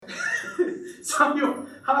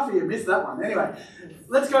Half of you missed that one. Anyway,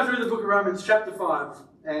 let's go through the book of Romans chapter 5.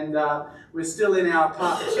 And we're still in our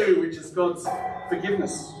part 2, which is God's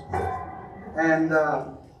forgiveness. And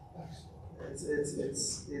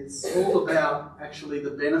it's all about actually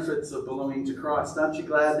the benefits of belonging to Christ. Aren't you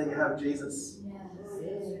glad that you have Jesus?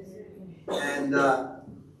 And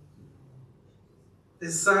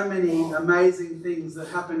there's so many amazing things that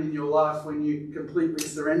happen in your life when you completely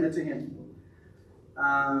surrender to Him.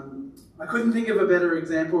 I couldn't think of a better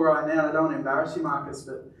example right now. I don't want to embarrass you, Marcus,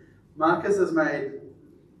 but Marcus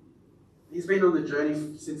he's been on the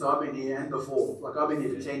journey since I've been here and before. Like, I've been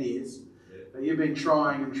here for 10 years. But you've been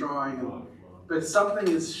trying. But something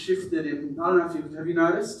has shifted in, I don't know if have you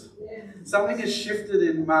noticed? Yeah. Something has shifted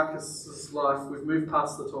in Marcus's life. We've moved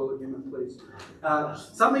past the toilet unit, please.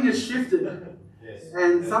 Something has shifted.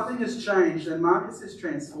 And something has changed, and Marcus is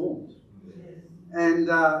transformed. And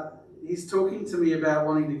he's talking to me about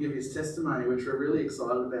wanting to give his testimony, which we're really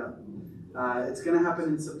excited about. It's going to happen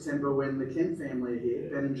in September when the Kent family are here,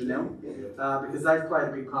 Ben and Janelle, because they've played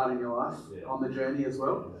a big part in your life on the journey as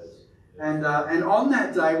well. And on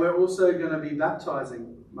that day, we're also going to be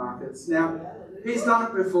baptising Marcus. Now, he's done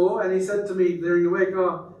it before, and he said to me during the week,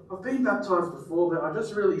 I've been baptised before, but I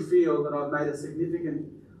just really feel that I've made a significant,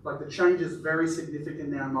 like the change is very significant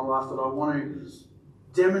now in my life, that I want to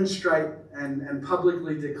demonstrate and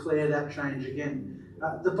publicly declare that change again.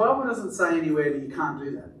 The Bible doesn't say anywhere that you can't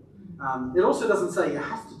do that. It also doesn't say you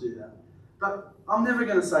have to do that. But I'm never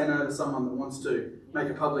going to say no to someone that wants to make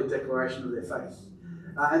a public declaration of their faith.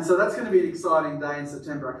 And so that's going to be an exciting day in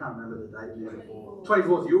September. I can't remember the date.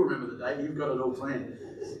 24th, you'll remember the date. You've got it all planned.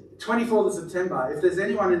 24th of September, if there's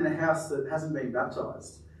anyone in the house that hasn't been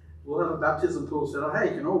baptised, we'll have a baptism pool set up.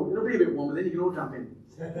 Hey, it'll be a bit warmer then, you can all jump in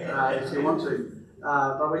if you want to.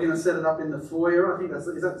 But we're going to set it up in the foyer. I think that's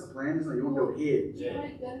the plan, isn't it? You want to do it here.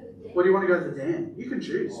 Or do you want to go to the dam? You can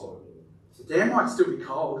choose. The dam might still be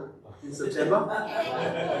cold in September.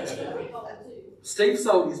 Steve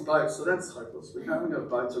sold his boat, so that's hopeless. We haven't got a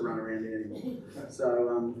boat to run around in anymore.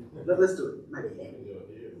 So let's do it.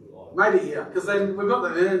 Maybe here, because then we've got the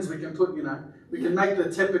urns we can put, we can make the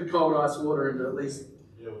tepid cold ice water into at least.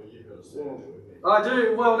 I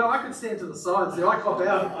do. Well, no, I could stand to the side. See, I cop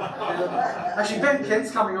out. Actually, Ben Kent's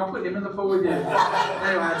coming. I'll put him in the pool with you. Anyway,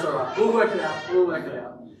 that's all right. We'll work it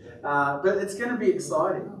out. But it's going to be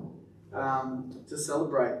exciting to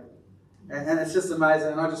celebrate. And it's just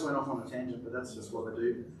amazing. And I just went off on a tangent, but that's just what I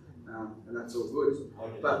do. And that's all good.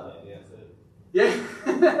 But, yeah,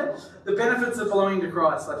 the benefits of belonging to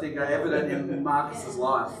Christ, I think, are evident in Marcus's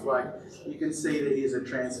life. Like, you can see that he is a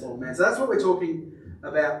transformed man. So that's what we're talking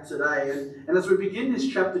about today. And as we begin this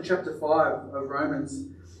chapter 5 of Romans,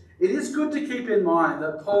 it is good to keep in mind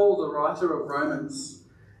that Paul, the writer of Romans,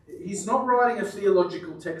 he's not writing a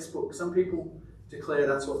theological textbook. Some people declare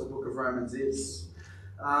that's what the book of Romans is.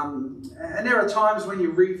 And there are times when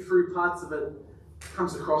you read through parts of it, it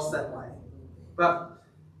comes across that way. But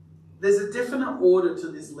there's a definite order to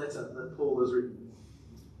this letter that Paul has written.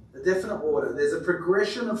 A definite order. There's a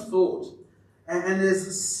progression of thought. And there's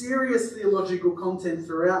a serious theological content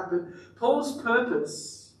throughout. But Paul's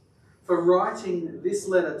purpose for writing this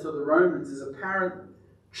letter to the Romans is apparent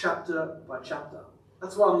chapter by chapter.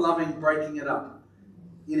 That's why I'm loving breaking it up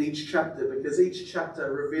in each chapter, because each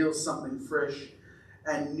chapter reveals something fresh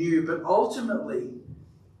and new. But ultimately,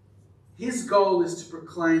 his goal is to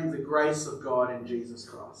proclaim the grace of God in Jesus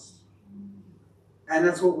Christ. And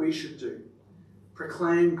that's what we should do.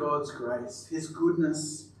 Proclaim God's grace, His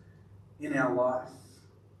goodness in our life.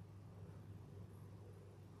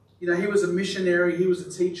 He was a missionary, he was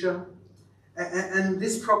a teacher. And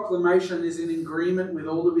this proclamation is in agreement with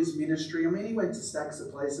all of his ministry. I mean, he went to stacks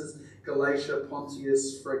of places: Galatia,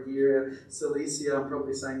 Pontus, Phrygia, Cilicia, I'm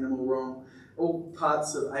probably saying them all wrong, all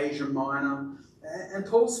parts of Asia Minor. And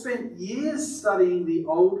Paul spent years studying the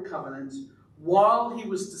Old Covenant while he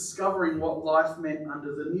was discovering what life meant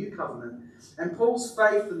under the New Covenant. And Paul's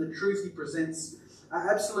faith and the truth he presents are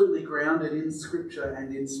absolutely grounded in Scripture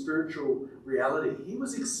and in spiritual reality. He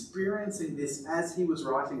was experiencing this as he was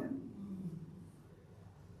writing it.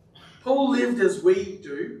 Paul lived as we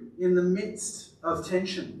do in the midst of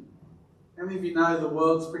tension. How many of you know the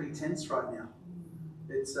world's pretty tense right now?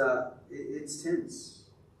 It's tense.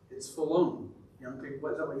 It's full on. Young people,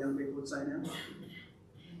 is that what young people would say now?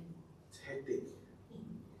 It's hectic.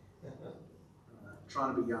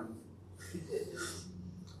 Trying to be young.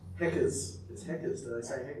 Heckers. It's heckers. Do they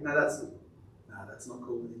say heck? No, that's not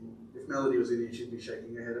cool anymore. If Melody was in here, she'd be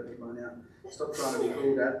shaking her head at me by now. Stop trying to be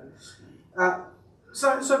cool, Dad.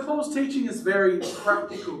 So Paul's teaching is very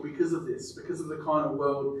practical because of this, because of the kind of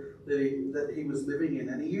world that he was living in.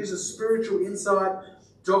 And he uses spiritual insight,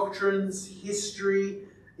 doctrines, history,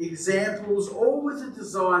 examples, all with a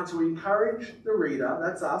desire to encourage the reader,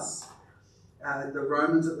 that's us, the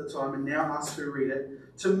Romans at the time, and now us who read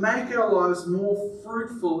it, to make our lives more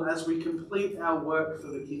fruitful as we complete our work for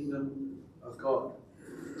the kingdom of God.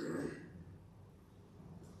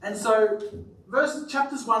 And so,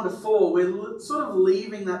 chapters 1 to 4, we're sort of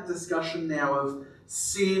leaving that discussion now of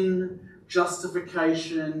sin,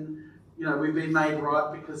 justification, we've been made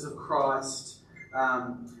right because of Christ.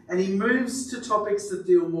 And he moves to topics that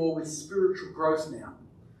deal more with spiritual growth now.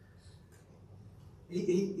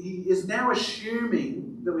 He is now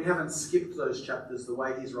assuming that we haven't skipped those chapters the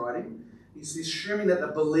way he's writing. He's assuming that the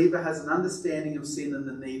believer has an understanding of sin and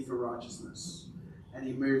the need for righteousness. And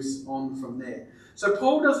he moves on from there. So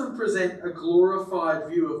Paul doesn't present a glorified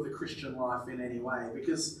view of the Christian life in any way,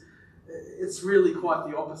 because it's really quite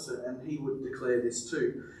the opposite, and he would declare this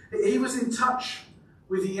too. He was in touch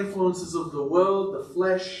with the influences of the world, the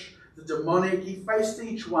flesh, the demonic. He faced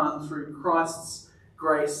each one through Christ's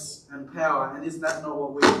grace and power. And isn't that not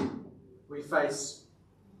what we face?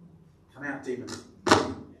 Come out, demon.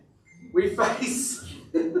 We face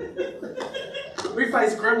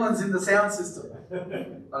gremlins in the sound system. I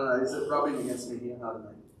don't know, is it rubbing against me here? I don't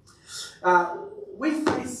know. We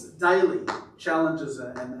face daily challenges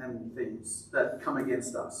and things that come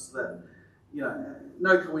against us. That,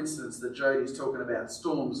 no coincidence that Jodie's talking about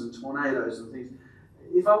storms and tornadoes and things.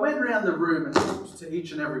 If I went around the room and talked to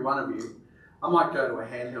each and every one of you, I might go to a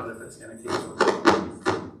handheld if it's going to keep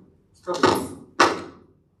talking. It's probably...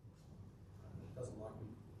 doesn't like me.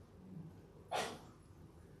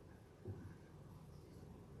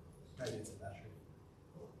 Maybe it's a battery.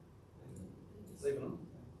 Leave it on.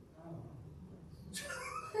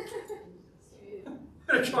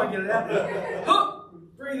 Better try and get it out. Huh!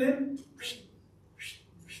 Breathe in.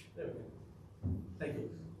 There we go. Thank you.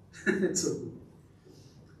 It's all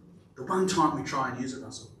the one time we try and use it,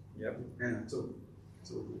 Russell. Yep. Yeah, it's all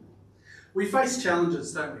good. We face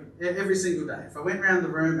challenges, don't we? Every single day. If I went around the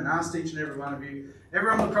room and asked each and every one of you,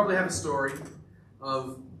 everyone would probably have a story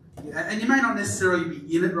of, and you may not necessarily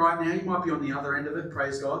be in it right now. You might be on the other end of it,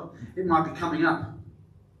 praise God. It might be coming up,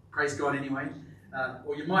 praise God anyway.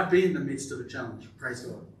 Or you might be in the midst of a challenge, praise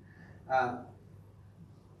God.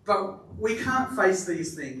 But we can't face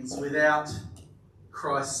these things without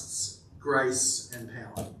Christ's grace and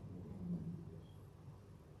power.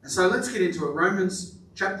 And so let's get into it. Romans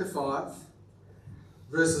chapter 5,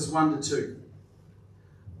 verses 1 to 2.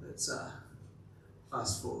 Let's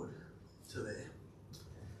fast forward to there.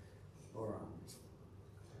 All right.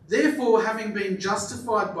 Therefore, having been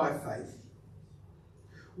justified by faith,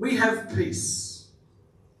 we have peace.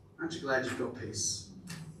 Aren't you glad you've got peace?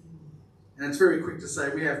 And it's very quick to say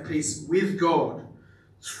we have peace with God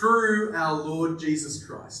through our Lord Jesus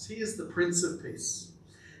Christ. He is the Prince of Peace.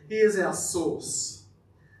 He is our source.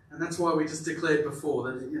 And that's why we just declared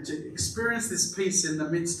before that to experience this peace in the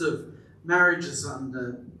midst of marriages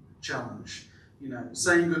under challenge,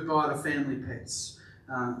 saying goodbye to family pets,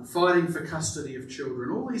 fighting for custody of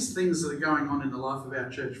children, all these things that are going on in the life of our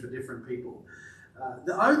church for different people.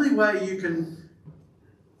 The only way you can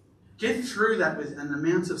get through that with an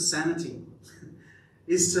amount of sanity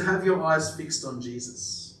is to have your eyes fixed on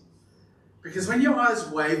Jesus. Because when your eyes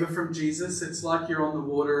waver from Jesus, it's like you're on the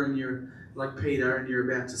water and you're like Peter and you're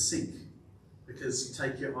about to sink. Because you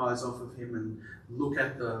take your eyes off of him and look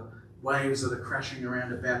at the waves that are crashing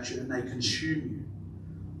around about you and they consume you.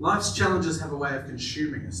 Life's challenges have a way of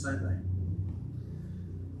consuming us, don't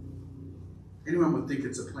they? Anyone would think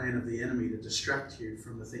it's a plan of the enemy to distract you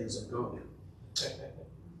from the things of God.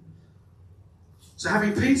 So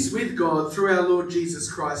having peace with God through our Lord Jesus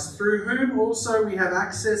Christ, through whom also we have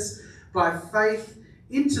access by faith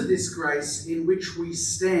into this grace in which we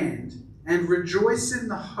stand and rejoice in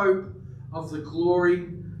the hope of the glory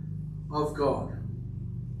of God.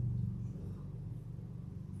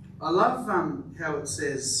 I love how it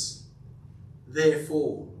says,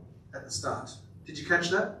 therefore, at the start. Did you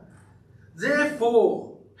catch that?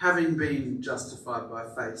 Therefore, having been justified by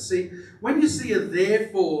faith. See, when you see a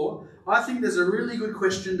therefore, I think there's a really good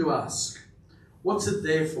question to ask. What's it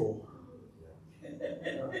there for?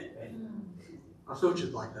 I thought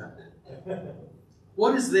you'd like that.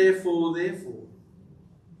 What is therefore there for?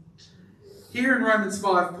 Here in Romans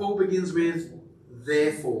 5, Paul begins with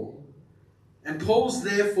therefore. And Paul's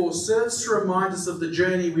therefore serves to remind us of the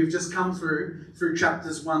journey we've just come through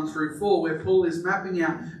chapters 1 through 4, where Paul is mapping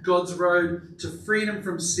out God's road to freedom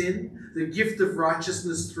from sin, the gift of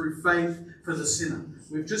righteousness through faith for the sinner.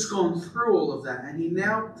 We've just gone through all of that, and he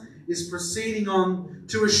now is proceeding on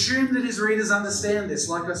to assume that his readers understand this,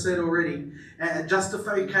 like I said already.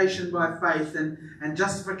 Justification by faith, and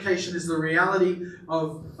justification is the reality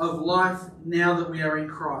of life now that we are in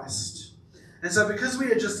Christ. And so because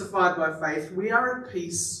we are justified by faith, we are at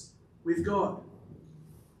peace with God.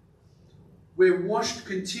 We're washed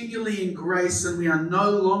continually in grace, and we are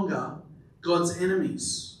no longer God's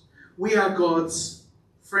enemies. We are God's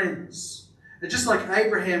friends. And just like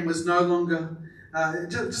Abraham was no longer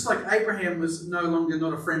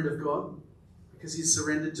not a friend of God, because he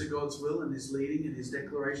surrendered to God's will and his leading and his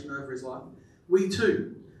declaration over his life, we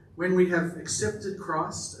too, when we have accepted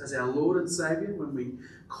Christ as our Lord and Saviour, when we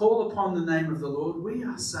call upon the name of the Lord, we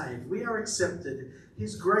are saved, we are accepted,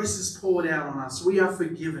 his grace is poured out on us, we are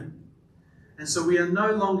forgiven. And so there's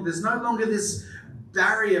no longer this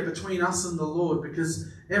barrier between us and the Lord, because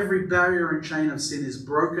every barrier and chain of sin is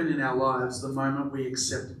broken in our lives the moment we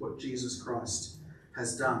accept what Jesus Christ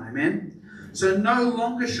has done. Amen? So no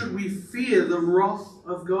longer should we fear the wrath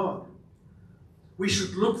of God. We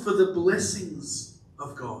should look for the blessings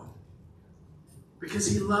of God. Because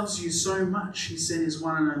he loves you so much, he sent his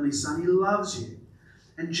one and only Son. He loves you.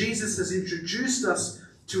 And Jesus has introduced us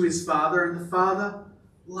to his Father, and the Father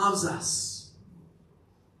loves us.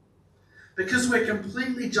 Because we're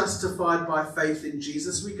completely justified by faith in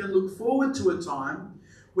Jesus, we can look forward to a time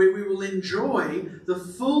where we will enjoy the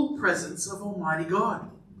full presence of Almighty God.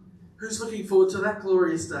 Who's looking forward to that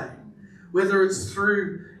glorious day? Whether it's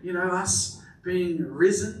through, us being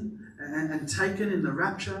risen and taken in the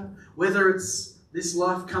rapture, whether it's this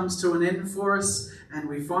life comes to an end for us and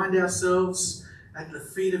we find ourselves at the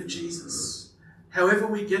feet of Jesus. However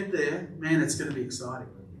we get there, man, it's going to be exciting.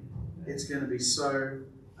 It's going to be so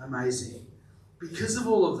amazing. Because of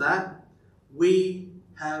all of that, we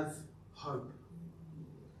have hope.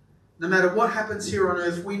 No matter what happens here on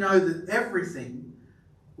earth, we know that everything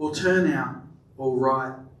will turn out all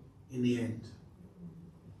right in the end.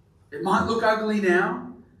 It might look ugly now.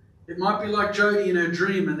 It might be like Jodie in her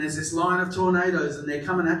dream, and there's this line of tornadoes and they're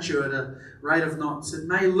coming at you at a rate of knots. It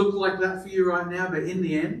may look like that for you right now, but in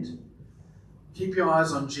the end, keep your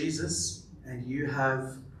eyes on Jesus and you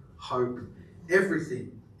have hope.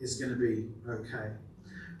 Everything is going to be okay.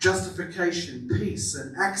 Justification, peace,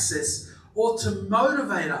 and access ought to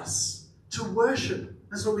motivate us to worship.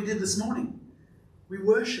 That's what we did this morning. We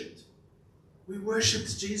worshipped. We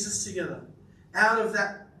worshipped Jesus together. Out of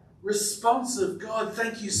that response of, God,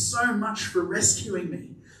 thank you so much for rescuing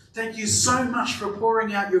me. Thank you so much for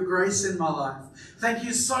pouring out your grace in my life. Thank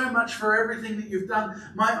you so much for everything that you've done.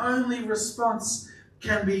 My only response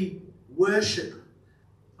can be worship.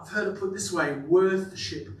 I've heard it put this way,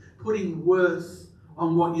 worthship, putting worth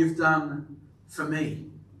on what you've done for me.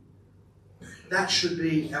 That should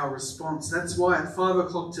be our response. That's why at 5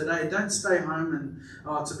 o'clock today, don't stay home and,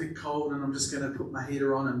 it's a bit cold and I'm just going to put my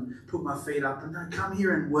heater on and put my feet up. And no, come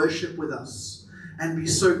here and worship with us and be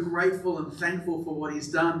so grateful and thankful for what he's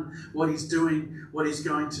done, what he's doing, what he's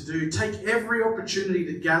going to do. Take every opportunity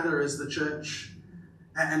to gather as the church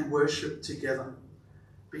and worship together,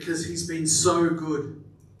 because he's been so good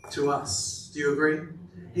to us. Do you agree?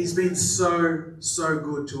 He's been so, so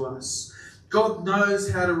good to us. God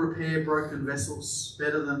knows how to repair broken vessels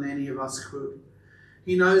better than any of us could.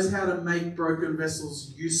 He knows how to make broken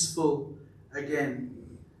vessels useful again.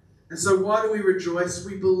 And so why do we rejoice?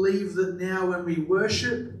 We believe that now when we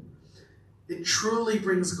worship, it truly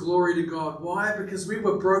brings glory to God. Why? Because we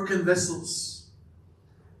were broken vessels.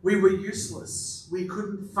 We were useless. We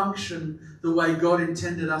couldn't function the way God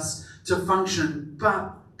intended us to function.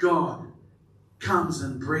 But God comes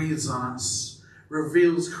and breathes on us,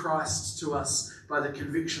 reveals Christ to us by the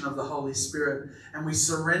conviction of the Holy Spirit, and we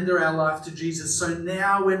surrender our life to Jesus. So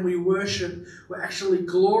now when we worship, we're actually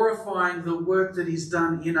glorifying the work that he's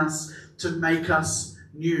done in us to make us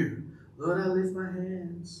new. Lord, I lift my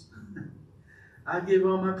hands. I give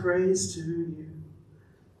all my praise to you.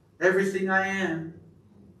 Everything I am,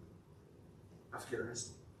 I forget the rest.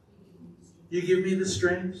 You give me the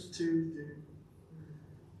strength to do.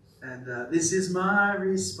 And this is my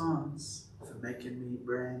response for making me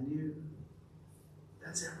brand new.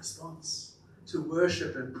 That's our response. To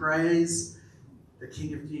worship and praise the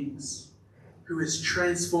King of Kings, who has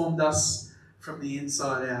transformed us from the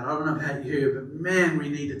inside out. I don't know about you, but man, we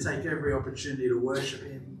need to take every opportunity to worship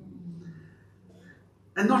him.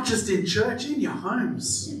 And not just in church, in your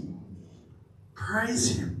homes.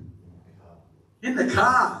 Praise him. In the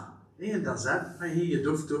car. Ian does that. I hear you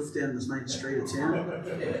doof doof down this main street of town.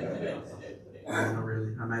 Not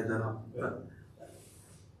really. I made that up. But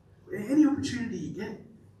any opportunity you get.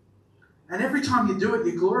 And every time you do it,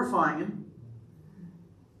 you're glorifying him.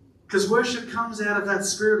 Because worship comes out of that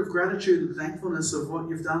spirit of gratitude and thankfulness of what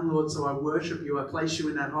you've done, Lord. So I worship you. I place you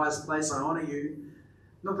in that highest place. I honour you.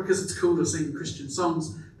 Not because it's cool to sing Christian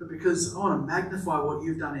songs, but because I want to magnify what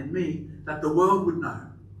you've done in me that the world would know.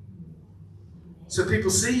 So people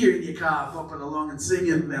see you in your car popping along and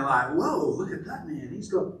singing, and they're like, whoa, look at that man. He's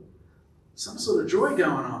got some sort of joy going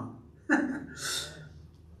on.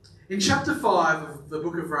 In chapter 5 of the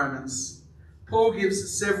book of Romans, Paul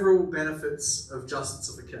gives several benefits of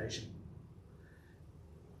justification.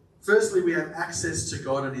 Firstly, we have access to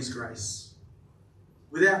God and his grace.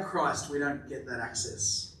 Without Christ, we don't get that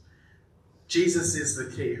access. Jesus is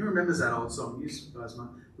the key. Who remembers that old song? You guys might.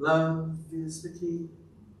 Love is the key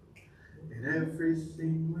in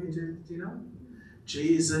everything we do. Do you know?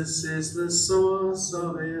 Jesus is the source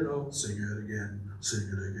of it all. Sing it again. Sing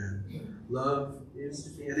it again. Love is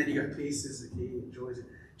the key. And then you go, peace is the key. Joy is the key.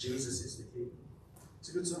 Jesus is the key. It's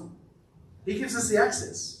a good song. He gives us the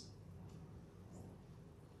access.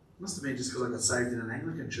 Must have been just because I got saved in an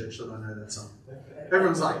Anglican church that I know that song.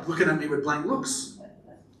 Everyone's like looking at me with blank looks.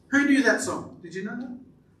 Who knew that song? Did you know that?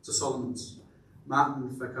 It's a Solomon's. Martin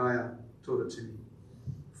Fakaya taught it to me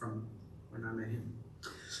from when I met him.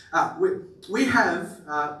 We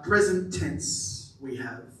have present tense. We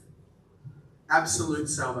have absolute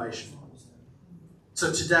salvation.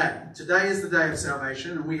 So today is the day of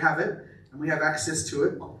salvation, and we have it, and we have access to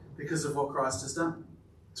it because of what Christ has done.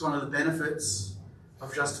 It's one of the benefits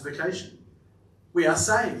of justification. We are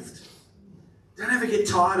saved. Don't ever get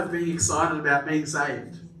tired of being excited about being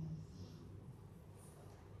saved.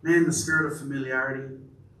 Man, the spirit of familiarity,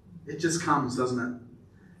 it just comes, doesn't it?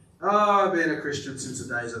 Oh, I've been a Christian since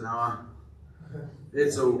the days of Noah.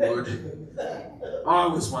 It's all good. I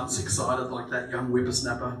was once excited like that young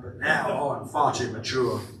whippersnapper, but now I'm far too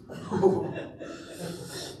mature.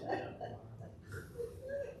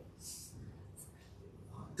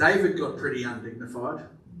 David got pretty undignified.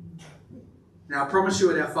 Now, I promise you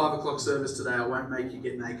at our 5 o'clock service today, I won't make you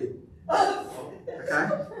get naked. Okay?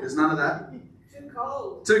 There's none of that. Too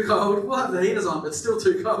cold. Too cold. We'll have the heaters on, but still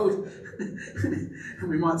too cold. And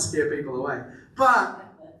we might scare people away. But,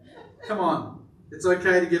 come on. It's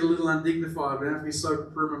okay to get a little undignified. We don't have to be so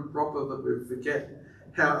prim and proper that we forget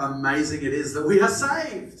how amazing it is that we are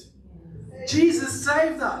saved. Jesus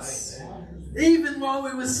saved us. Even while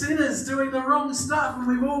we were sinners doing the wrong stuff, and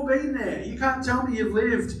we've all been there. You can't tell me you've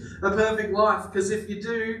lived a perfect life, because if you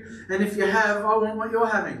do, and if you have, I want what you're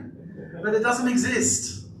having. But it doesn't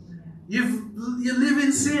exist. You live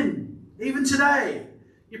in sin. Even today.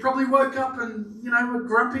 You probably woke up and, were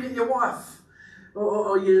grumpy at your wife.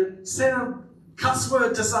 Or you said a cuss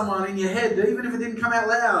word to someone in your head, even if it didn't come out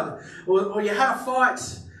loud. Or you had a fight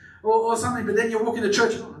or something, but then you walk into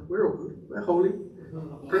church, we're all good. We're holy.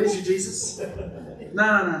 Praise you, Jesus.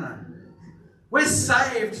 No. We're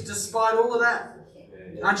saved despite all of that.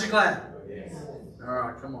 Aren't you glad? All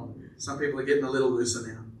right, come on. Some people are getting a little looser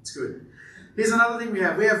now. It's good. Here's another thing we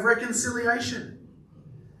have. We have reconciliation.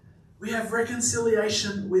 We have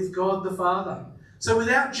reconciliation with God the Father. So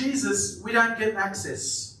without Jesus, we don't get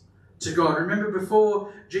access to God. Remember,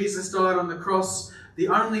 before Jesus died on the cross, the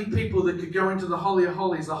only people that could go into the Holy of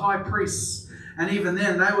Holies, the high priests, and even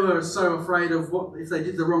then, they were so afraid of what if they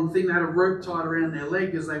did the wrong thing. They had a rope tied around their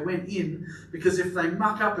leg as they went in, because if they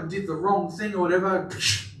muck up and did the wrong thing or whatever,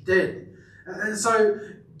 dead. And so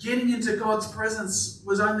getting into God's presence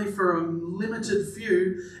was only for a limited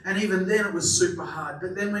few, and even then it was super hard.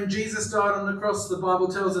 But then when Jesus died on the cross, the Bible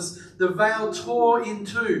tells us the veil tore in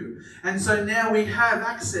two. And so now we have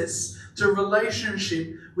access to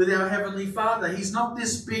relationship with our Heavenly Father. He's not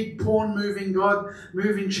this big pawn-moving God,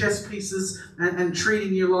 moving chess pieces and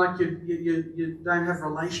treating you like you don't have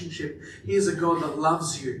relationship. He's a God that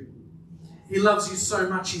loves you. He loves you so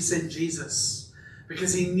much, he sent Jesus,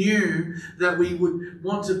 because he knew that we would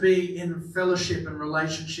want to be in fellowship and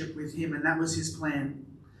relationship with him, and that was his plan.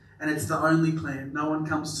 And it's the only plan. No one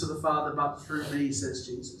comes to the Father but through me, says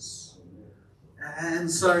Jesus. And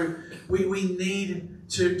so we need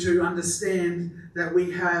to understand that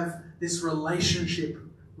we have this relationship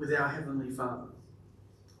with our Heavenly Father.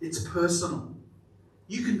 It's personal.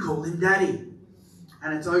 You can call him Daddy,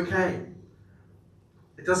 and it's okay.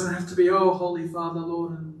 It doesn't have to be, oh, Holy Father,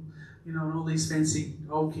 Lord, and all these fancy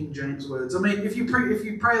old King James words. I mean, if you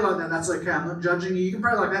pray like that, that's okay. I'm not judging you. You can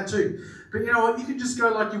pray like that too. But you know what? You can just go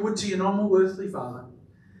like you would to your normal earthly father.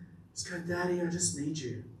 Just go, Daddy, I just need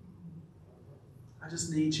you. I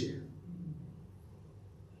just need you.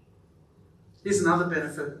 Here's another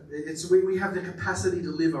benefit. We have the capacity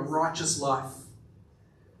to live a righteous life.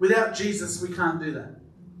 Without Jesus, we can't do that.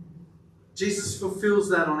 Jesus fulfills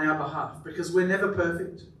that on our behalf, because we're never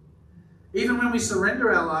perfect. Even when we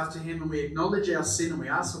surrender our life to Him and we acknowledge our sin and we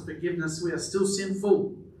ask for forgiveness, we are still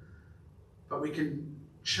sinful. But we can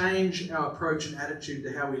change our approach and attitude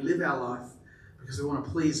to how we live our life because we want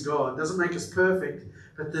to please God. It doesn't make us perfect,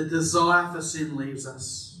 but the desire for sin leaves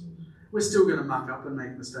us. We're still going to muck up and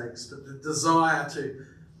make mistakes, but the desire to...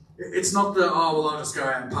 It's not the, oh, well, I'll just go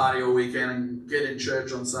out and party all weekend and get in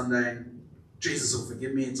church on Sunday and Jesus will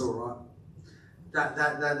forgive me, it's all right.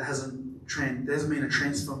 That hasn't been a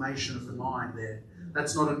transformation of the mind there.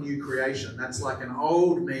 That's not a new creation. That's like an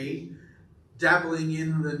old me dabbling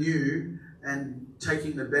in the new and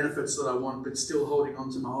taking the benefits that I want, but still holding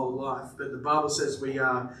on to my old life. But the Bible says we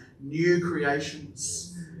are new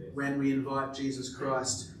creations when we invite Jesus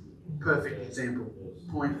Christ. Perfect example.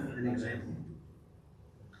 Point and example.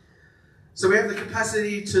 So we have the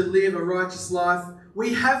capacity to live a righteous life.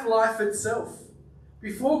 We have life itself.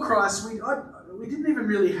 Before Christ, we didn't even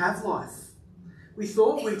really have life. We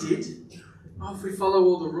thought we did. Oh, if we follow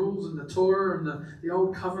all the rules and the Torah and the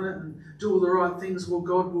old covenant and do all the right things, well,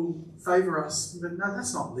 God will favour us. But no,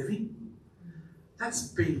 that's not living. That's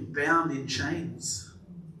being bound in chains.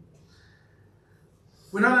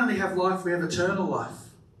 We not only have life, we have eternal life.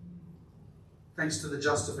 Thanks to the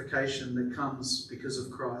justification that comes because of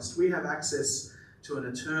Christ. We have access to an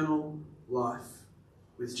eternal life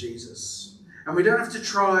with Jesus. And we don't have to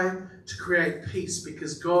try to create peace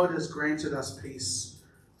because God has granted us peace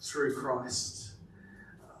through Christ.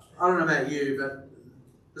 I don't know about you, but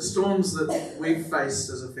the storms that we've faced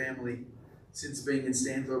as a family since being in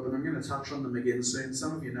Stanthorpe, and I'm going to touch on them again soon.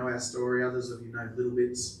 Some of you know our story, others of you know little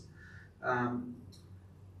bits.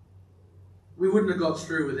 We wouldn't have got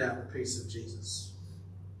through without the peace of Jesus,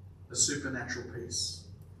 a supernatural peace.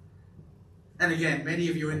 And again, many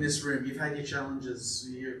of you in this room, you've had your challenges.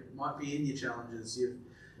 You might be in your challenges.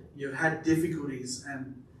 You've had difficulties,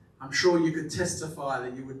 and I'm sure you could testify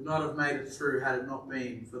that you would not have made it through had it not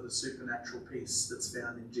been for the supernatural peace that's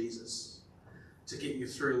found in Jesus to get you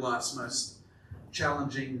through life's most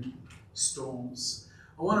challenging storms.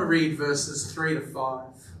 I want to read verses 3 to 5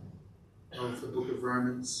 of the book of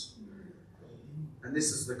Romans. And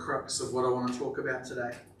this is the crux of what I want to talk about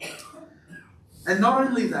today. And not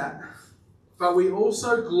only that, but we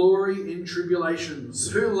also glory in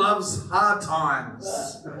tribulations. Who loves hard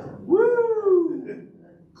times? Woo!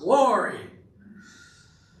 Glory!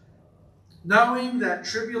 Knowing that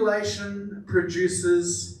tribulation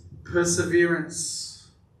produces perseverance.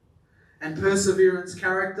 And perseverance,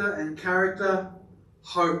 character, and character,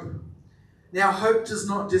 hope. Now, hope does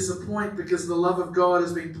not disappoint because the love of God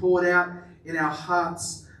has been poured out in our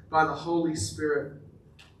hearts by the Holy Spirit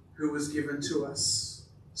who was given to us.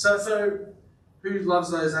 So who loves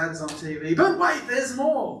those ads on TV? But wait, there's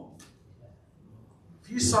more. If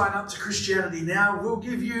you sign up to Christianity now, we'll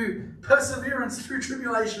give you perseverance through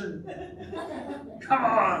tribulation. Come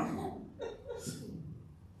on.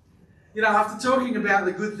 You know, after talking about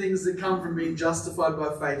the good things that come from being justified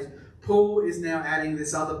by faith, Paul is now adding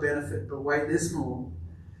this other benefit. But wait, there's more.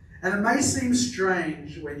 And it may seem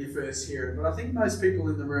strange when you first hear it, but I think most people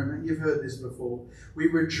in the room, you've heard this before. We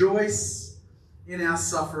rejoice in our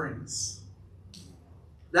sufferings.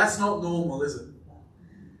 That's not normal, is it?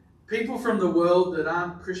 People from the world that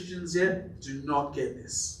aren't Christians yet do not get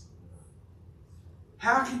this.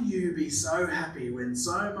 How can you be so happy when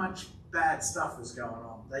so much bad stuff is going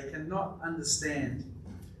on? They cannot understand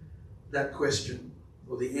that question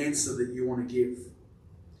or the answer that you want to give.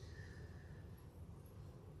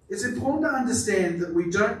 It's important to understand that we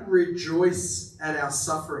don't rejoice at our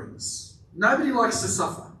sufferings. Nobody likes to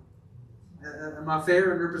suffer. Am I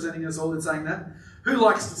fair in representing us all in saying that? Who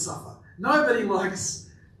likes to suffer? Nobody likes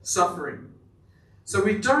suffering. So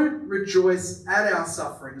we don't rejoice at our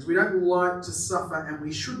sufferings. We don't like to suffer, and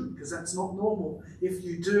we shouldn't, because that's not normal. If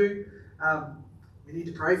you do, we need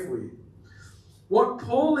to pray for you. What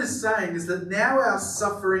Paul is saying is that now our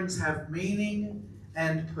sufferings have meaning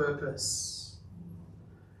and purpose.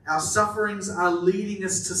 Our sufferings are leading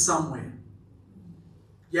us to somewhere.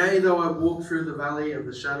 Yea, though I walk through the valley of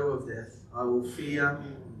the shadow of death, I will fear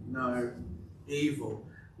no evil.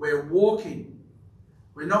 We're walking.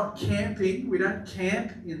 We're not camping. We don't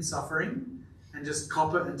camp in suffering and just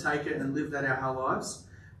cop it and take it and live that our whole lives.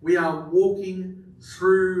 We are walking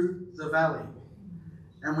through the valley.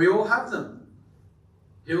 And we all have them.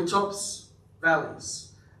 Hilltops,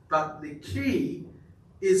 valleys. But the key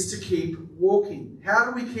is to keep walking. How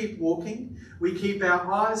do we keep walking? We keep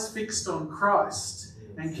our eyes fixed on Christ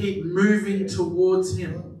and keep moving towards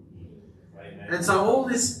Him. And so all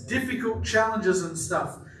this difficult challenges and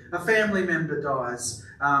stuff, a family member dies,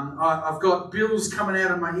 I've got bills coming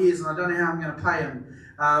out of my ears and I don't know how I'm going to pay them.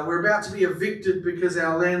 We're about to be evicted because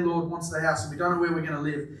our landlord wants the house and we don't know where we're going to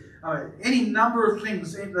live. Any number of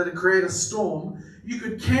things that create a storm. You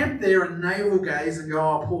could camp there and navel gaze and go,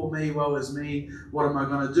 oh, poor me, woe is me, what am I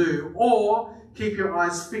going to do? Or keep your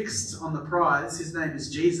eyes fixed on the prize, his name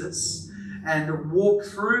is Jesus, and walk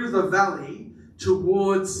through the valley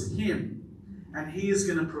towards him. And he is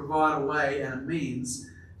going to provide a way and a means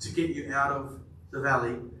to get you out of the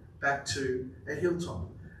valley back to a hilltop.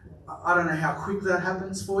 I don't know how quick that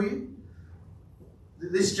happens for you.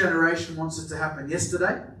 This generation wants it to happen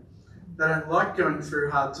yesterday. They don't like going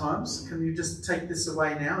through hard times. Can you just take this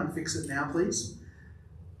away now and fix it now, please?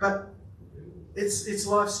 But it's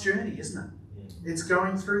life's journey, isn't it? It's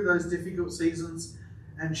going through those difficult seasons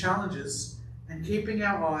and challenges and keeping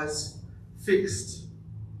our eyes fixed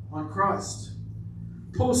on Christ.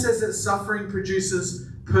 Paul says that suffering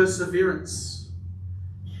produces perseverance.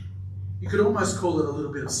 You could almost call it a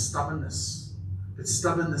little bit of stubbornness. It's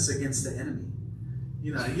stubbornness against the enemy.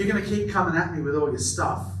 You know, you're going to keep coming at me with all your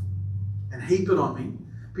stuff and heap it on me.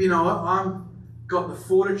 But you know what? I've got the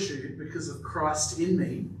fortitude because of Christ in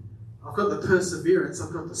me. I've got the perseverance.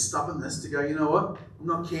 I've got the stubbornness to go, you know what? I'm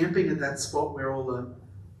not camping at that spot where all the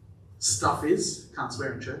stuff is. Can't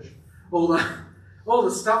swear in church. All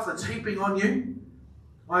the stuff that's heaping on you.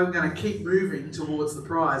 I'm going to keep moving towards the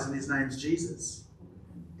prize, and his name's Jesus.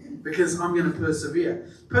 Because I'm going to persevere.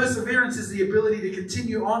 Perseverance is the ability to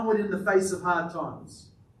continue onward in the face of hard times.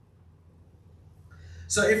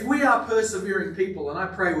 So if we are persevering people, and I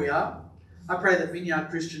pray we are, I pray that Vineyard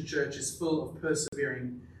Christian Church is full of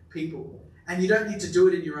persevering people. And you don't need to do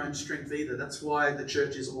it in your own strength either. That's why the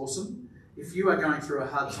church is awesome. If you are going through a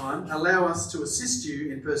hard time, allow us to assist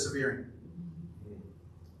you in persevering.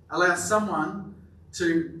 Allow someone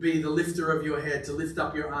to be the lifter of your head, to lift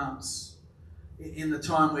up your arms in the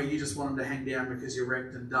time where you just want them to hang down because you're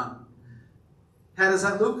wrecked and done. How does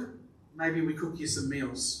that look? Maybe we cook you some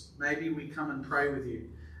meals. Maybe we come and pray with you.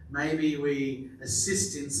 Maybe we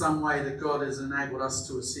assist in some way that God has enabled us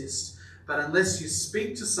to assist. But unless you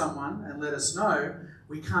speak to someone and let us know,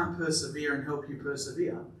 we can't persevere and help you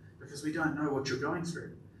persevere because we don't know what you're going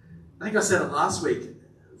through. I think I said it last week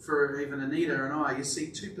for even Anita and I. You see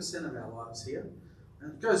 2% of our lives here.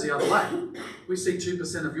 And it goes the other way. We see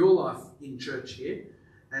 2% of your life in church here.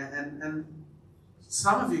 And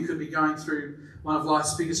some of you could be going through one of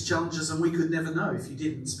life's biggest challenges and we could never know if you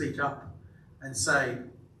didn't speak up and say,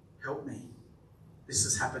 help me. This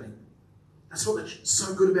is happening. That's what's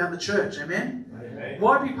so good about the church. Amen? Amen?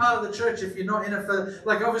 Why be part of the church if you're not in it for...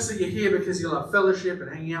 Like, obviously you're here because you love fellowship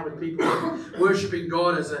and hanging out with people and worshipping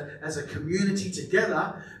God as a community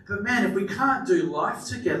together. But man, if we can't do life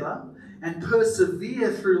together and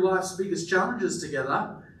persevere through life's biggest challenges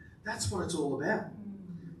together, that's what it's all about.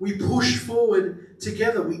 We push forward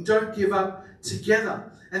together. We don't give up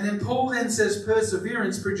together. And then Paul then says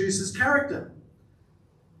perseverance produces character.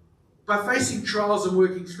 By facing trials and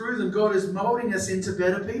working through them, God is molding us into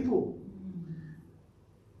better people.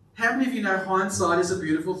 How many of you know hindsight is a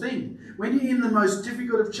beautiful thing? When you're in the most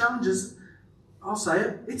difficult of challenges, I'll say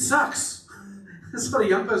it, it sucks. That's what a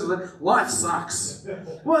young person says. Life sucks.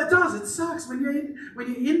 Well, it does. It sucks. When you're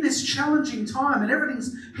in this challenging time and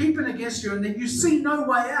everything's heaping against you and then you see no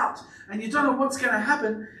way out and you don't know what's going to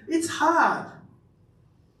happen, it's hard.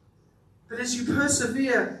 But as you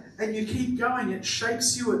persevere and you keep going, it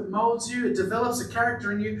shapes you, it molds you, it develops a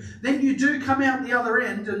character in you. Then you do come out the other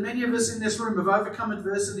end, and many of us in this room have overcome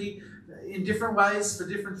adversity in different ways for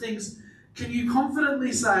different things. Can you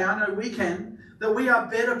confidently say, I know we can, that we are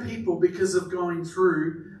better people because of going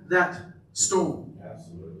through that storm?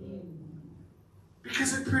 Absolutely.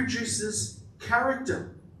 Because it produces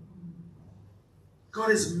character.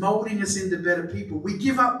 God is molding us into better people. We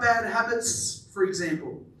give up bad habits, for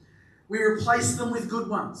example. We replace them with good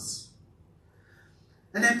ones.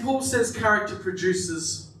 And then Paul says character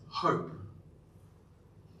produces hope.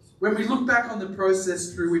 When we look back on the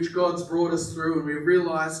process through which God's brought us through and we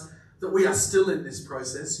realize that we are still in this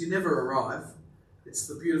process, you never arrive. It's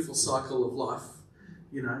the beautiful cycle of life.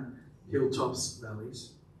 You know, hilltops,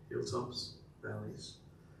 valleys, hilltops, valleys.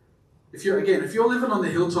 If you're living on the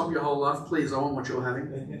hilltop your whole life, please, I want what you're having.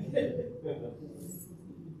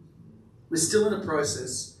 We're still in a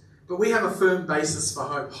process. But we have a firm basis for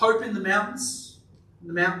hope. Hope in the mountains, in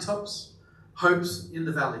the mountaintops, hopes in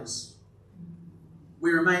the valleys.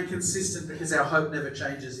 We remain consistent because our hope never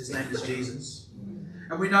changes. His name is Jesus.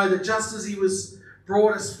 And we know that just as he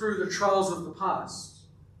brought us through the trials of the past,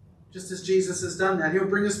 just as Jesus has done that, he'll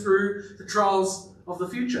bring us through the trials of the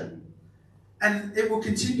future. And it will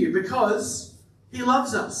continue because he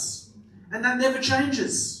loves us. And that never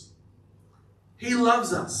changes. He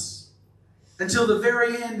loves us until the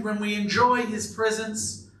very end when we enjoy his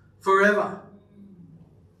presence forever.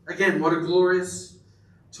 Again, what a glorious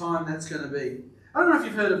time that's going to be. I don't know if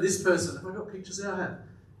you've heard of this person. Have I got pictures there? I have.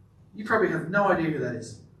 You probably have no idea who that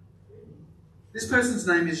is. This person's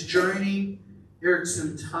name is Joni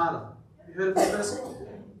Eareckson Tada. Have you heard of this person?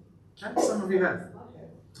 Okay, some of you have.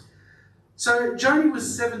 So Joni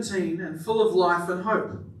was 17 and full of life and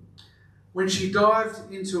hope when she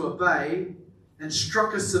dived into a bay and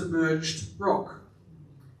struck a submerged rock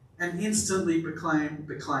and instantly became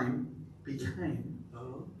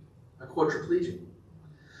a quadriplegic.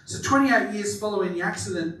 So 28 years following the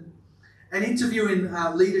accident, an interview in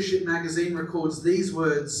Leadership magazine records these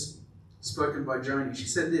words spoken by Joni. She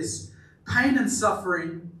said this: "Pain and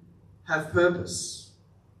suffering have purpose."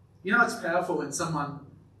 You know, it's powerful when someone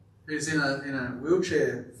who's in a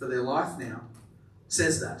wheelchair for their life now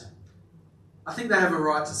says that. I think they have a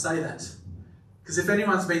right to say that. Because if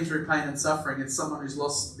anyone's been through pain and suffering, it's someone who's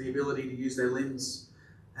lost the ability to use their limbs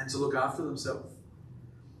and to look after themselves.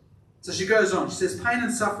 So she goes on, she says, "Pain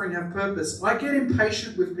and suffering have purpose. I get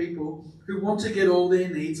impatient with people who want to get all their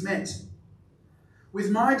needs met. With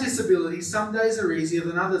my disability, some days are easier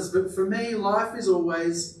than others, but for me, life is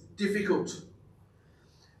always difficult.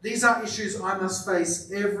 These are issues I must face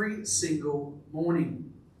every single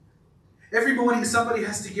morning. Every morning somebody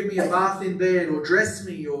has to give me a bath in bed or dress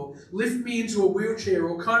me or lift me into a wheelchair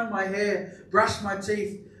or comb my hair, brush my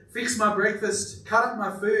teeth, fix my breakfast, cut up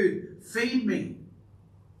my food, feed me.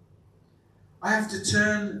 I have to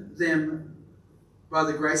turn them, by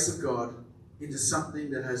the grace of God, into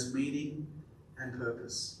something that has meaning and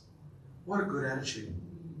purpose." What a good attitude.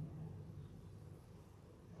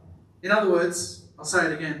 In other words, I'll say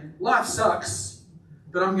it again, life sucks,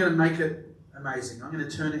 but I'm going to make it amazing. I'm going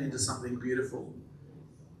to turn it into something beautiful.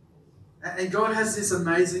 And God has this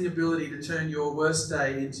amazing ability to turn your worst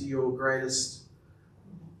day into your greatest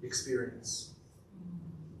experience.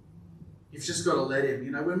 You've just got to let him.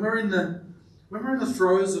 You know, when we're in the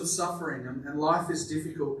throes of suffering and life is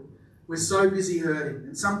difficult, we're so busy hurting.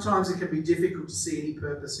 And sometimes it can be difficult to see any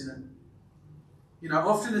purpose in it. You know,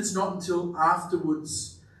 often it's not until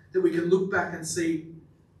afterwards that we can look back and see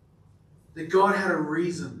that God had a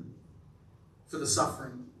reason for the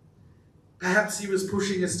suffering. Perhaps he was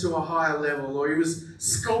pushing us to a higher level, or he was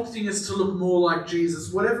sculpting us to look more like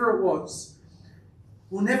Jesus, whatever it was.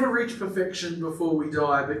 We'll never reach perfection before we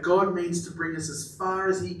die, but God means to bring us as far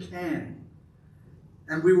as he can.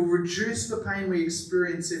 And we will reduce the pain we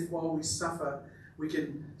experience if while we suffer, we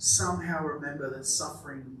can somehow remember that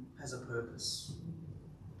suffering has a purpose.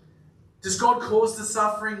 Does God cause the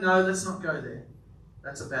suffering? No, let's not go there.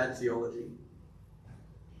 That's a bad theology.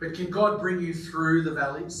 But can God bring you through the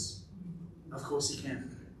valleys? Of course he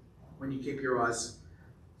can, when you keep your eyes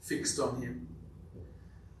fixed on him.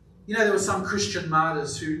 You know, there were some Christian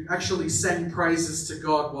martyrs who actually sang praises to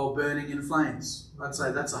God while burning in flames. I'd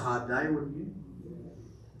say that's a hard day, wouldn't you?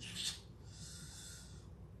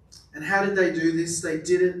 And how did they do this? They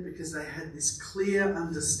did it because they had this clear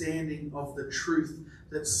understanding of the truth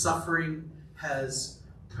that suffering has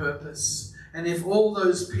purpose. And if all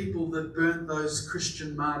those people that burnt those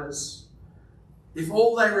Christian martyrs, if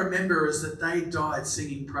all they remember is that they died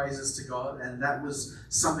singing praises to God and that was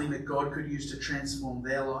something that God could use to transform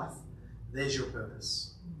their life, there's your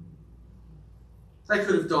purpose. They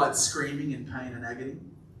could have died screaming in pain and agony,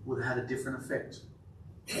 would have had a different effect.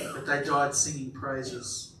 But they died singing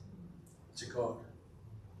praises to God.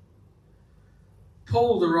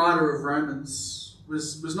 Paul, the writer of Romans,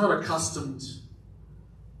 was not unaccustomed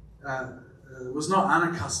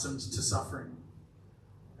to suffering.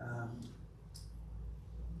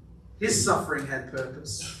 His suffering had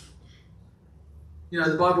purpose. You know,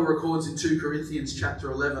 the Bible records in 2 Corinthians chapter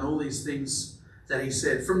 11 all these things that he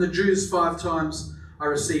said. From the Jews 5 times I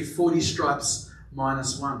received 40 stripes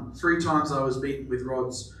minus 1. 3 times I was beaten with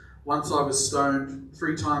rods. Once I was stoned.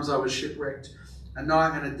 3 times I was shipwrecked. A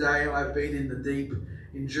night and a day I've been in the deep.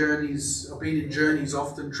 I've been in journeys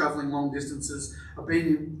often, travelling long distances. I've been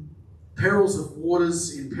in perils of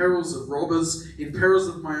waters, in perils of robbers, in perils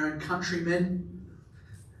of my own countrymen.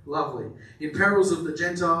 Lovely. In perils of the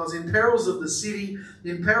Gentiles, in perils of the city,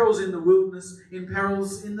 in perils in the wilderness, in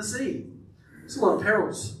perils in the sea. It's a lot of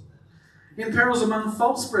perils. In perils among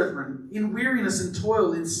false brethren, in weariness and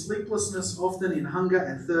toil, in sleeplessness often, in hunger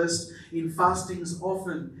and thirst, in fastings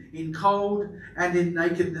often, in cold and in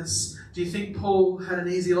nakedness. Do you think Paul had an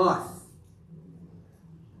easy life?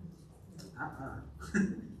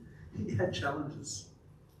 He had challenges.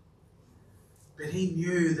 But he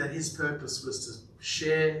knew that his purpose was to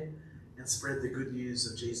share and spread the good news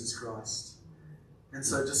of Jesus Christ. And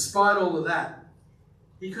so despite all of that,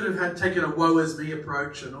 he could have had taken a woe is me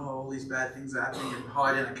approach and all these bad things are happening and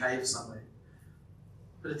hide in a cave somewhere.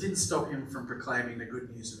 But it didn't stop him from proclaiming the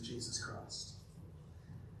good news of Jesus Christ.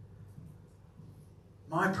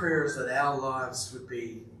 My prayer is that our lives would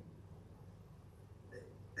be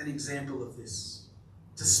an example of this.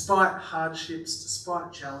 Despite hardships,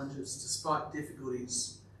 despite challenges, despite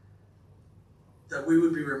difficulties, that we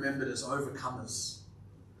would be remembered as overcomers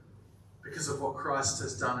because of what Christ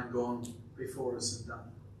has done and gone before us and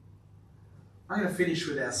done. I'm going to finish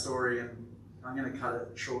with our story, and I'm going to cut it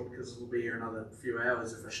short because we'll be here another few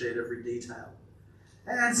hours if I shared every detail.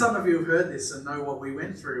 And some of you have heard this and know what we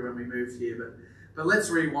went through when we moved here, but let's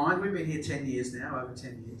rewind. We've been here 10 years now, over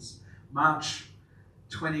 10 years. March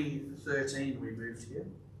 2013 we moved here.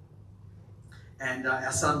 And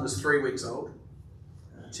our son was 3 weeks old,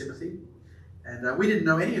 Timothy. And we didn't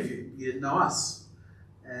know any of you. You didn't know us.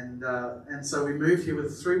 And so we moved here with a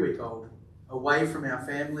 3-week-old, away from our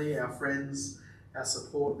family, our friends, our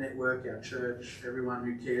support network, our church, everyone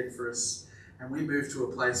who cared for us. And we moved to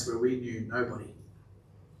a place where we knew nobody.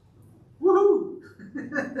 Woohoo!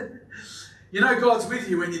 You know God's with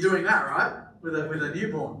you when you're doing that, right? With a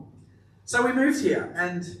newborn. So we moved here,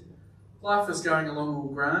 and life was going along all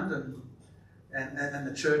grand, and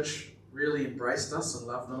the church really embraced us and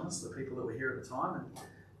loved on us, the people that were here at the time. And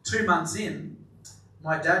 2 months in,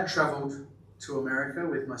 my dad travelled to America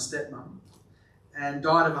with my stepmom and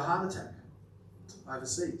died of a heart attack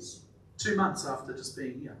overseas. 2 months after just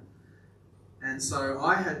being here. And so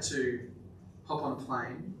I had to hop on a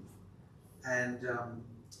plane and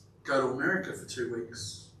go to America for 2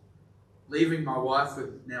 weeks, leaving my wife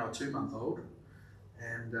with now a 2-month-old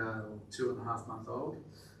and 2.5-month-old,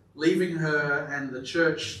 leaving her and the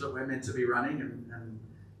church that we're meant to be running and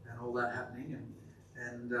all that happening.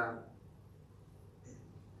 And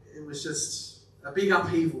it was just a big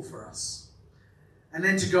upheaval for us. And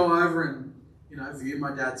then to go over and, view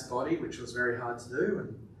my dad's body, which was very hard to do.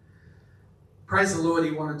 And praise the Lord,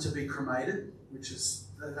 he wanted to be cremated,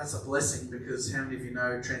 that's a blessing, because how many of you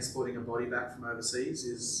know transporting a body back from overseas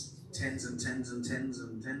is tens and tens and tens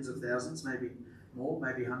and tens of thousands, maybe more,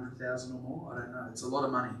 maybe 100,000 or more. I don't know. It's a lot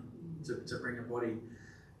of money to bring a body.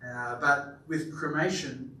 But with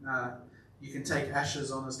cremation, you can take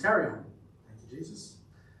ashes on as carry-on. Thank you, Jesus.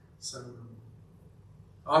 So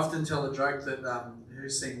I often tell a joke that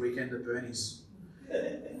who's seen Weekend at Bernie's?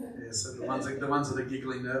 Yeah, so the ones that are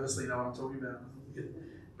giggling nervously know what I'm talking about. You could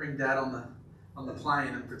bring Dad on the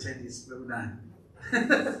plane and pretend he's no.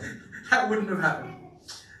 That wouldn't have happened.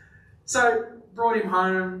 So brought him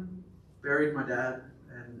home, buried my dad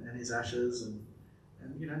and his ashes, and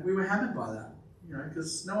we were hammered by that,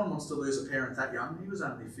 because no one wants to lose a parent that young. He was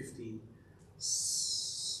only 59,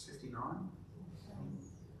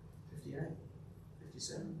 58,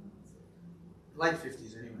 57, late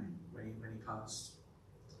 50s anyway when he passed.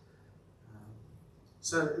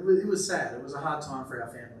 So it was sad. It was a hard time for our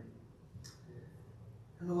family.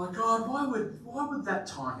 And we're like, God, why would that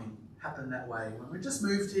timing happen that way? When we just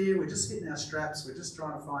moved here, we're just hitting our straps, we're just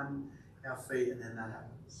trying to find our feet, and then that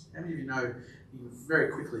happens. How many of you know you very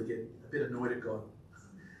quickly get a bit annoyed at God?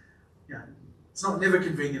 It's never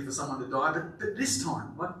convenient for someone to die, but this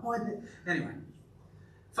time, why? Anyway,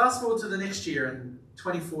 fast forward to the next year in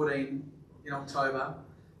 2014, in October,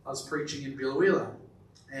 I was preaching in Billawheeler,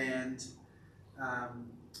 and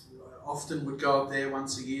often would go up there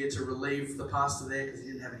once a year to relieve the pastor there because he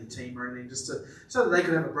didn't have any team or anything, so that they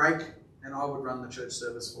could have a break, and I would run the church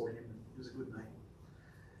service for him. He was a good mate.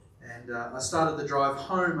 And I started the drive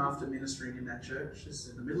home after ministering in that church. This is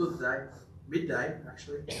in the middle of the day, midday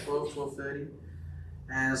actually, 12:30.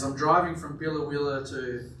 And as I'm driving from Billawheeler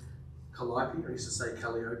to Calliope, I used to say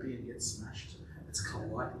Calliope and get smashed. It's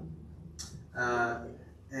Calliope.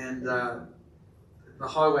 The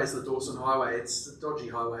highway's the Dawson Highway. It's a dodgy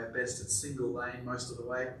highway at best. It's single lane most of the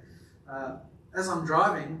way. As I'm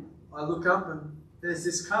driving, I look up and there's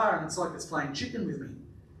this car, and it's like it's playing chicken with me.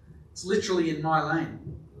 It's literally in my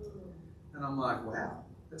lane. And I'm like, wow,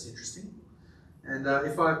 that's interesting. And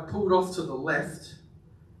if I pulled off to the left,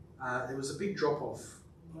 there was a big drop off.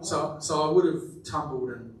 So I would have tumbled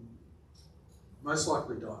and most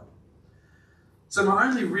likely died. So my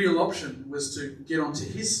only real option was to get onto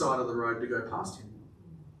his side of the road to go past him.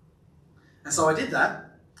 And so I did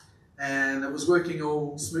that, and it was working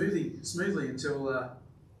all smoothly until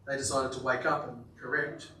they decided to wake up and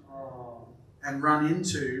correct and run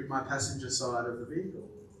into my passenger side of the vehicle.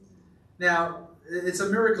 Now, it's a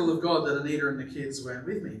miracle of God that Anita and the kids weren't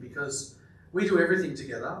with me, because we do everything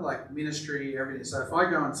together, like ministry, everything. So if I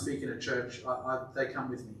go and speak in a church, they come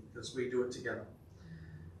with me because we do it together.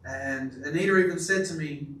 And Anita even said to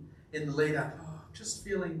me in the lead up, "Oh, I'm just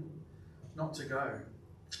feeling not to go."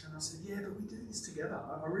 And I said, "Yeah, but we do this together.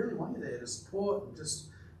 I really want you there to support.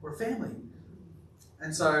 We're a family."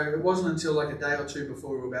 And so it wasn't until like a day or two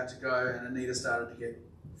before we were about to go and Anita started to get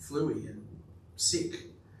fluey and sick.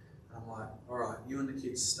 And I'm like, "All right, you and the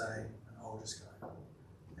kids stay and I'll just go."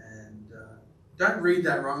 And don't read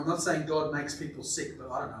that wrong. I'm not saying God makes people sick, but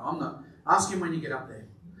I don't know. I'm not. Ask him when you get up there.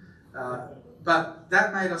 But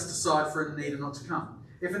that made us decide for Anita not to come.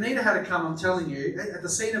 If Anita had to come, I'm telling you, at the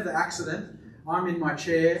scene of the accident, I'm in my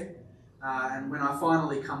chair, and when I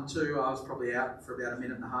finally come to, I was probably out for about a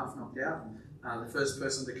minute and a half, knocked out. The first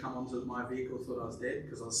person to come onto my vehicle thought I was dead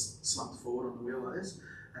because I was slumped forward on the wheel like this.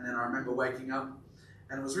 And then I remember waking up,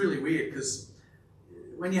 and it was really weird because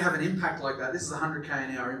when you have an impact like that, this is a 100k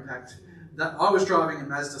an hour impact. I was driving a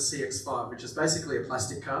Mazda CX-5, which is basically a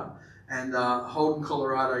plastic car, and Holden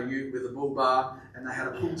Colorado ute with a bull bar, and they had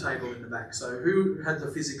a pool table in the back. So who had the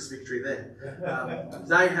physics victory there?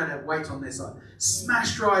 They had a weight on their side.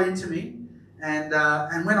 Smashed right into me, and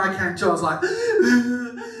when I came to, I was like,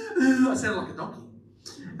 I sounded like a donkey.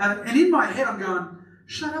 And in my head, I'm going,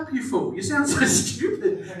 "Shut up, you fool. You sound so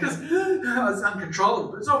stupid." Because I was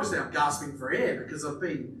uncontrollable. But it's obviously I'm gasping for air because I've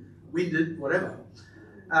been winded, whatever.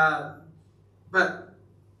 But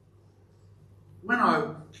when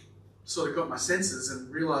I sort of got my senses and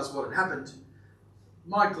realised what had happened,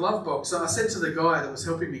 my glove box, I said to the guy that was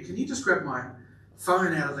helping me, "Can you just grab my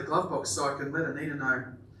phone out of the glove box so I can let Anita know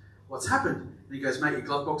what's happened?" And he goes, "Mate, your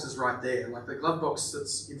glove box is right there." Like the glove box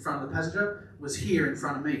that's in front of the passenger was here in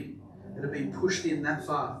front of me. It had been pushed in that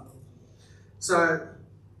far. So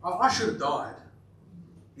I should have died,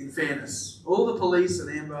 in fairness. All the police and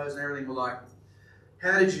ambos and everything were like,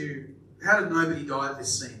 how did nobody die at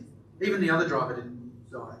this scene? Even the other driver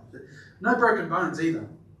didn't die. No broken bones either.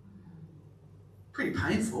 Pretty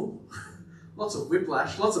painful. Lots of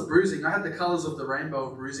whiplash, lots of bruising. I had the colours of the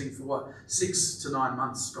rainbow of bruising for 6 to 9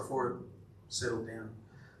 months before it settled down.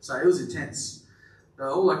 So it was intense. But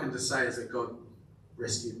all I can just say is that God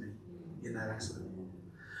rescued me in that accident.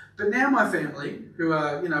 But now my family, who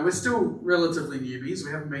are, we're still relatively newbies.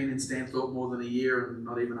 We haven't been in Stanthorpe more than a year and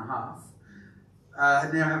not even a half.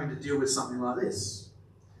 Are now having to deal with something like this.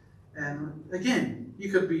 And again,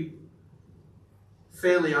 you could be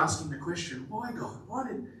fairly asking the question, why God? Why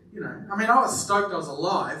did, I was stoked I was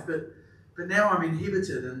alive, but now I'm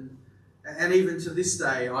inhibited and even to this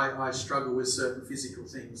day I struggle with certain physical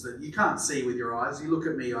things that you can't see with your eyes. You look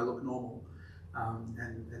at me, I look normal.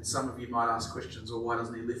 And some of you might ask questions, or why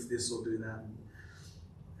doesn't he lift this or do that?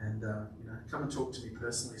 And come and talk to me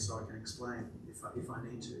personally so I can explain if I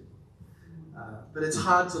need to. But it's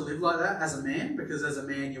hard to live like that as a man, because as a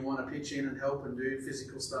man you want to pitch in and help and do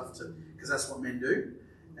physical stuff because that's what men do.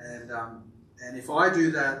 And if I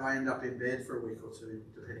do that, I end up in bed for a week or two,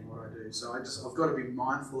 depending what I do. So I've got to be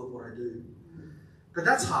mindful of what I do. But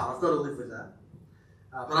that's hard. I've got to live with that.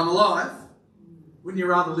 But I'm alive. Wouldn't you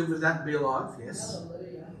rather live with that and be alive? Yes.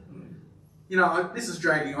 This is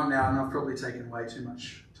dragging on now, and I've probably taken way too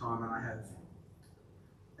much time, and I have.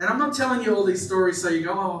 And I'm not telling you all these stories so you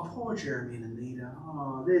go, "Oh, poor Jeremy and Anita.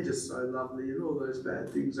 Oh, they're just so lovely," and all those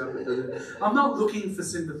bad things. I'm not looking for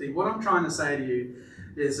sympathy. What I'm trying to say to you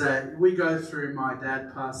is that we go through my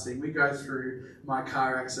dad passing, we go through my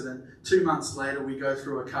car accident. 2 months later, we go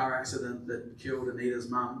through a car accident that killed Anita's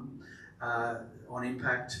mum on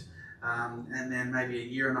impact. And then maybe a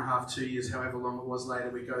year and a half, 2 years, however long it was later,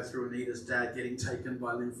 we go through Anita's dad getting taken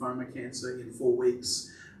by lymphoma cancer in 4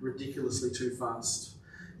 weeks, ridiculously too fast.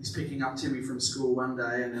 He's picking up Timmy from school one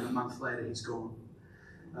day, and then a month later he's gone.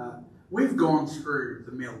 We've gone through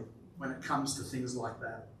the mill when it comes to things like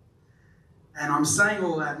that. And I'm saying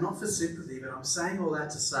all that, not for sympathy, but I'm saying all that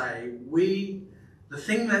to say the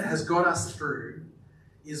thing that has got us through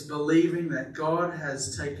is believing that God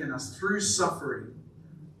has taken us through suffering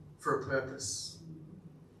for a purpose.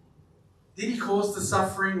 Did he cause the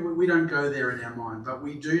suffering? We don't go there in our mind, but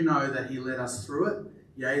we do know that he led us through it.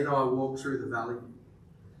 Yea, though I walk through the valley.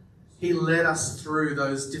 He led us through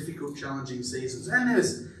those difficult, challenging seasons. And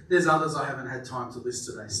there's others I haven't had time to list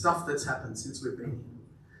today. Stuff that's happened since we've been here.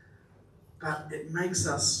 But it makes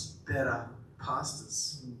us better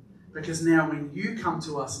pastors. Because now when you come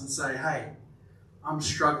to us and say, "Hey, I'm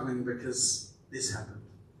struggling because this happened.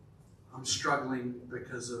 I'm struggling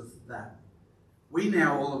because of that," we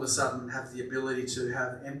now all of a sudden have the ability to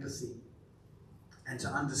have empathy and to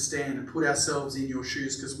understand and put ourselves in your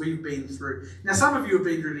shoes, because we've been through. Now, some of you have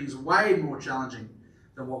been through things way more challenging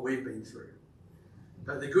than what we've been through.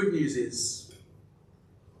 But the good news is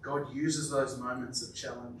God uses those moments of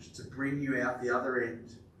challenge to bring you out the other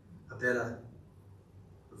end a better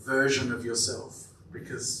version of yourself,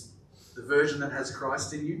 because the version that has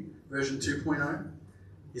Christ in you, version 2.0,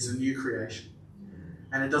 is a new creation.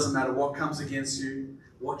 And it doesn't matter what comes against you,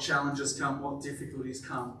 what challenges come, what difficulties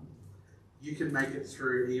come, you can make it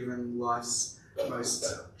through even life's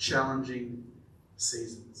most challenging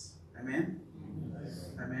seasons. Amen?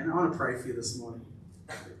 Amen. I want to pray for you this morning.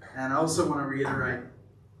 And I also want to reiterate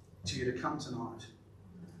to you to come tonight,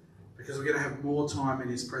 because we're going to have more time in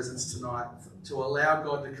His presence tonight to allow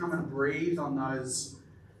God to come and breathe on those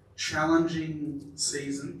challenging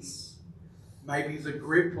seasons. Maybe the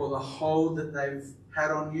grip or the hold that they've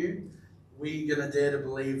had on you, we're going to dare to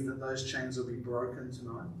believe that those chains will be broken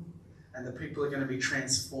tonight, and the people are going to be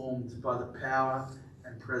transformed by the power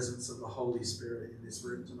and presence of the Holy Spirit in this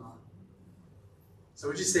room tonight. So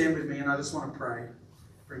would you stand with me, and I just want to pray,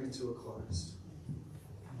 bring it to a close.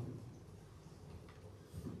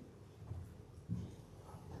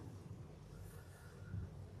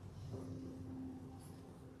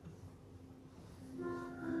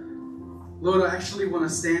 Lord, I actually want to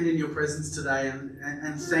stand in your presence today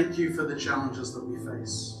and thank you for the challenges that we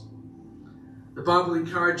face. The Bible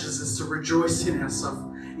encourages us to rejoice in our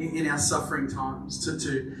suffering times,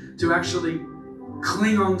 to actually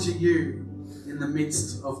cling on to you in the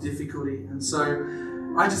midst of difficulty. And so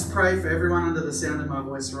I just pray for everyone under the sound of my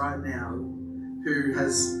voice right now who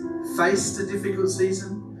has faced a difficult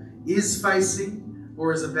season, is facing,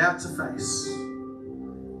 or is about to face.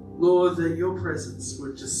 Lord, that your presence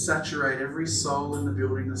would just saturate every soul in the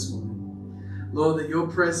building this morning. Lord, that your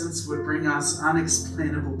presence would bring us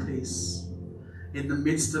unexplainable peace in the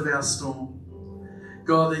midst of our storm.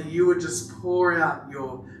 God, that you would just pour out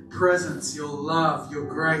your presence, your love, your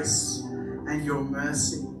grace, and your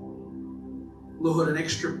mercy. Lord, an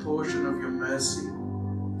extra portion of your mercy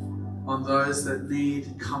on those that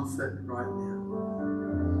need comfort right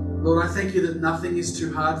now. Lord, I thank you that nothing is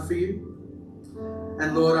too hard for you.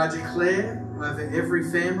 And Lord, I declare over every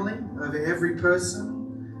family, over every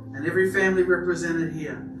person, and every family represented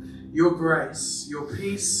here, your grace, your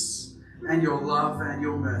peace, and your love and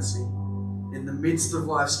your mercy. In the midst of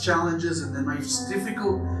life's challenges and the most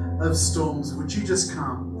difficult of storms, would you just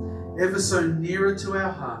come ever so nearer to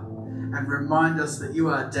our heart and remind us that you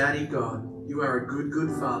are Daddy God. You are a good, good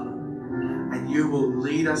Father. And you will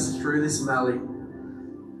lead us through this valley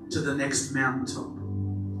to the next mountaintop.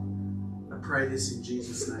 Pray this in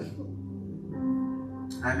Jesus' name.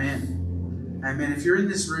 Amen. Amen. If you're in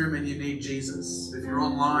this room and you need Jesus, if you're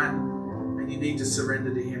online and you need to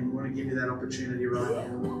surrender to Him, we want to give you that opportunity right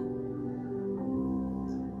now.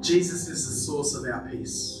 Jesus is the source of our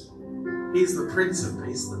peace. He's the Prince of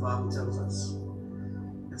Peace, the Bible tells us.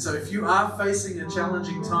 And so if you are facing a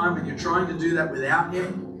challenging time and you're trying to do that without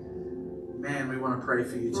Him, man, we want to pray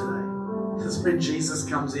for you today. Because when Jesus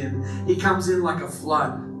comes in, He comes in like a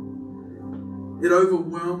flood. It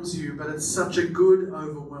overwhelms you, but it's such a good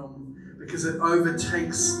overwhelm because it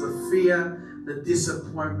overtakes the fear, the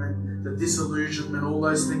disappointment, the disillusionment, all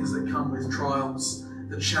those things that come with trials,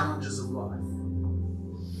 the challenges of life.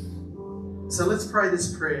 So let's pray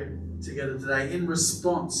this prayer together today in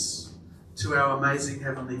response to our amazing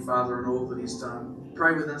Heavenly Father and all that He's done.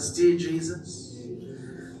 Pray with us. Dear Jesus,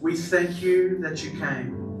 we thank you that you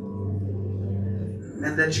came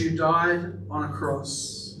and that you died on a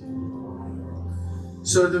cross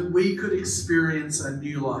so that we could experience a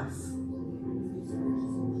new life.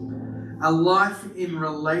 A life in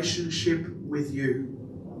relationship with you.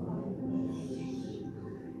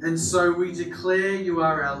 And so we declare you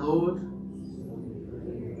are our Lord.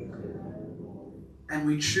 And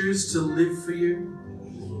we choose to live for you.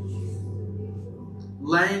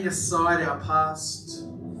 Laying aside our past.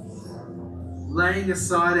 Laying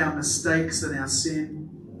aside our mistakes and our sin.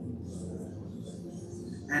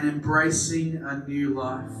 And embracing a new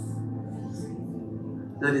life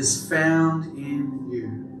that is found in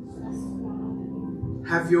you.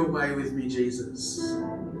 Have your way with me, Jesus.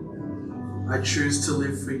 I choose to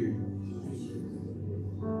live for you.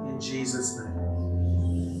 In Jesus'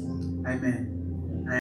 name. Amen.